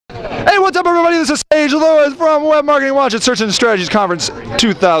What's up, everybody? This is Sage Lewis from Web Marketing Watch at Search Engine Strategies Conference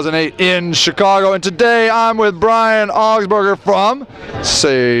 2008 in Chicago. And today I'm with Brian Augsburger from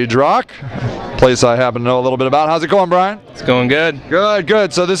SageRock, place I happen to know a little bit about. How's it going, Brian? It's going good. Good,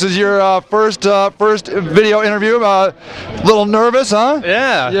 good. So this is your first video interview. A little nervous, huh?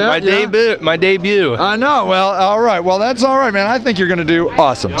 Yeah, my debut. I know. Well, all right. Well, that's all right, man. I think you're going to do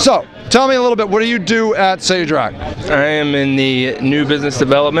awesome. So tell me a little bit. What do you do at SageRock? I am in the new business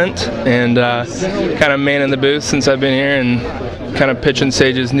development and kind of man in the booth since I've been here and kind of pitching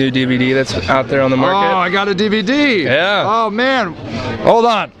Sage's new DVD that's out there on the market. Oh, I got a DVD. Yeah. Oh, man. Hold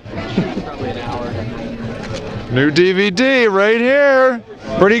on. New DVD right here.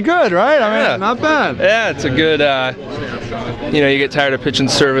 Pretty good, right? I mean, not bad. Yeah, it's a good, you know, you get tired of pitching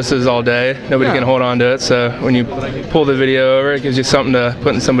services all day. Nobody can hold on to it, so when you pull the video over, it gives you something to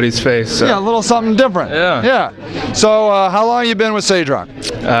put in somebody's face. So. Yeah, a little something different. Yeah. Yeah. So how long have you been with SageRock?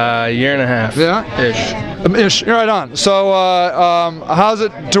 A year and a half. Yeah? Ish. Right on. So how's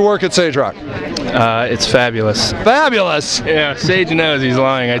it to work at SageRock? It's fabulous. Fabulous? Yeah, Sage knows he's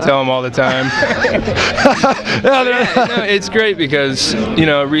lying. I tell him all the time. No, it's great because, you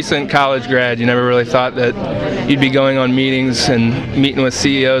know, a recent college grad, you never really thought that you'd be going on meetings and meeting with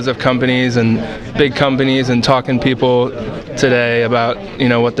CEOs of companies and big companies and talking to people today about, you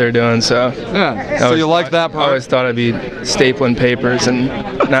know, what they're doing. So yeah. So you like that part? I always thought I'd be stapling papers and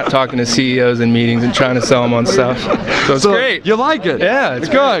not talking to CEOs in meetings and trying to sell them on stuff. So it's great. You like it? Yeah, it's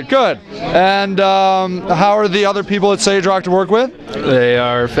good. Good. And how are the other people at SageRock to work with? They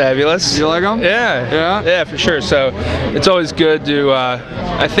are fabulous. You like them? Yeah. Yeah? Yeah, for sure. So it's always good to,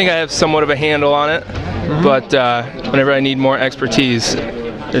 I think I have somewhat of a handle on it, but whenever I need more expertise,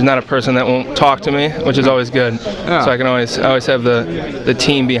 there's not a person that won't talk to me, which is always good. Yeah. So I always have the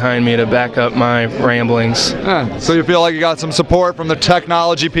team behind me to back up my ramblings. Yeah. So you feel like you got some support from the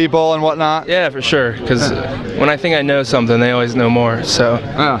technology people and whatnot? Yeah, for sure. Because when I think I know something, they always know more. So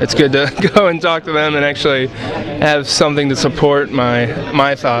it's good to go and talk to them and actually have something to support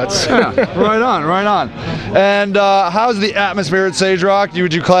my thoughts. Yeah. Right on, right on. And how's the atmosphere at SageRock?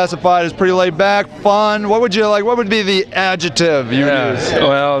 Would you classify it as pretty laid back, fun? What would you like? What would be the adjective you use?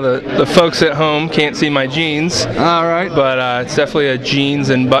 Well, the folks at home can't see my jeans. All right. But it's definitely a jeans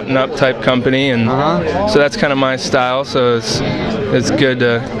and button-up type company, and so that's kind of my style. So it's good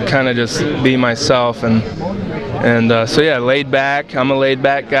to kind of just be myself and so yeah, laid back. I'm a laid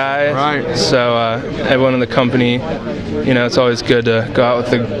back guy. Right. So everyone in the company, you know, it's always good to go out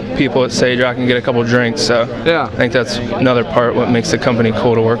with the people at SageRock and get a couple drinks. So yeah, I think that's another part what makes the company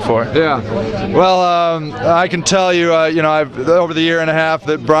cool to work for. Yeah. Well, I can tell you, you know, over the year and a half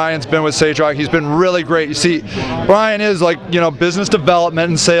that Brian's been with SageRock, he's been really great. You see, Brian is like, you know, business development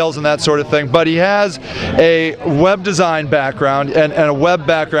and sales and that sort of thing, but he has a web design background and a web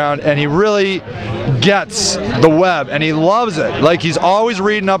background, and he really gets the web and he loves it. Like, he's always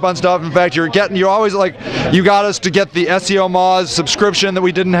reading up on stuff. In fact, you're always like, you got us to get the SEO Moz subscription that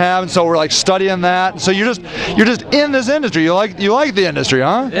we didn't have, and so we're like studying that. So you're just in this industry. You like the industry,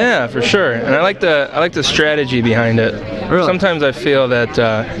 huh? Yeah, for sure. And I like the strategy behind it. Really? Sometimes I feel that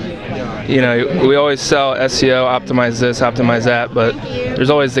you know, we always sell SEO, optimize this, optimize that, but there's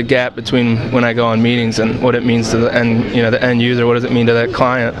always the gap between when I go on meetings and what it means to the end, you know, the end user. What does it mean to that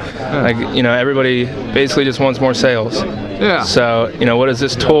client? Like, you know, everybody basically just wants more sales. Yeah. So, you know, what is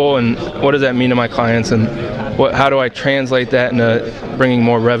this tool and what does that mean to my clients, and how do I translate that into bringing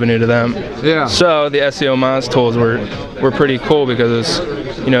more revenue to them? Yeah. So the SEO Moz tools were pretty cool because,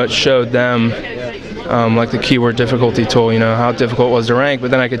 you know, it showed them like the keyword difficulty tool, you know, how difficult it was to rank,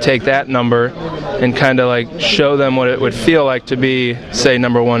 but then I could take that number and kind of like show them what it would feel like to be, say,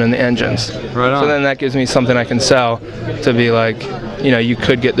 #1 in the engines. Right on. So then that gives me something I can sell to be like, you know, you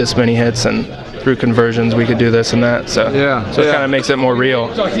could get this many hits, and through conversions we could do this and that. So so it kind of makes it more real.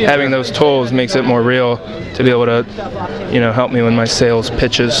 Having those tools makes it more real to be able to, you know, help me with my sales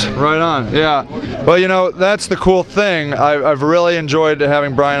pitches. Right on. Yeah. Well, you know, that's the cool thing. I've really enjoyed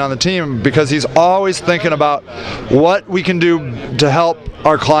having Brian on the team because he's always thinking about what we can do to help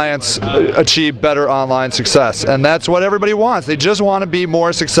our clients achieve better online success, and that's what everybody wants. They just want to be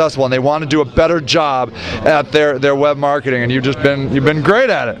more successful, and they want to do a better job at their web marketing, and you've been great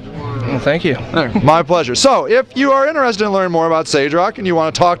at it. Well, thank you. My pleasure. So if you are interested in learning more about SageRock and you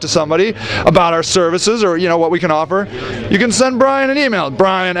want to talk to somebody about our services or, you know, what we can offer, you can send Brian an email,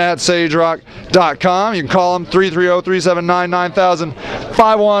 brian@sagerock.com. You can call him 330-379-9000.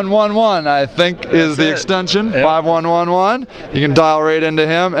 5111, I think, is the extension. Yep. 5111. You can dial right into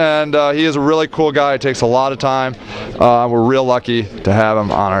him, and he is a really cool guy. It takes a lot of time. We're real lucky to have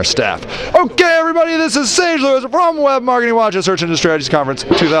him on our staff. Okay, everybody, this is Sage Lewis from Web Marketing Watch at Search Engine Strategies Conference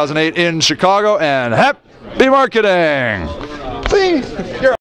 2008 in Chicago, and happy marketing! See?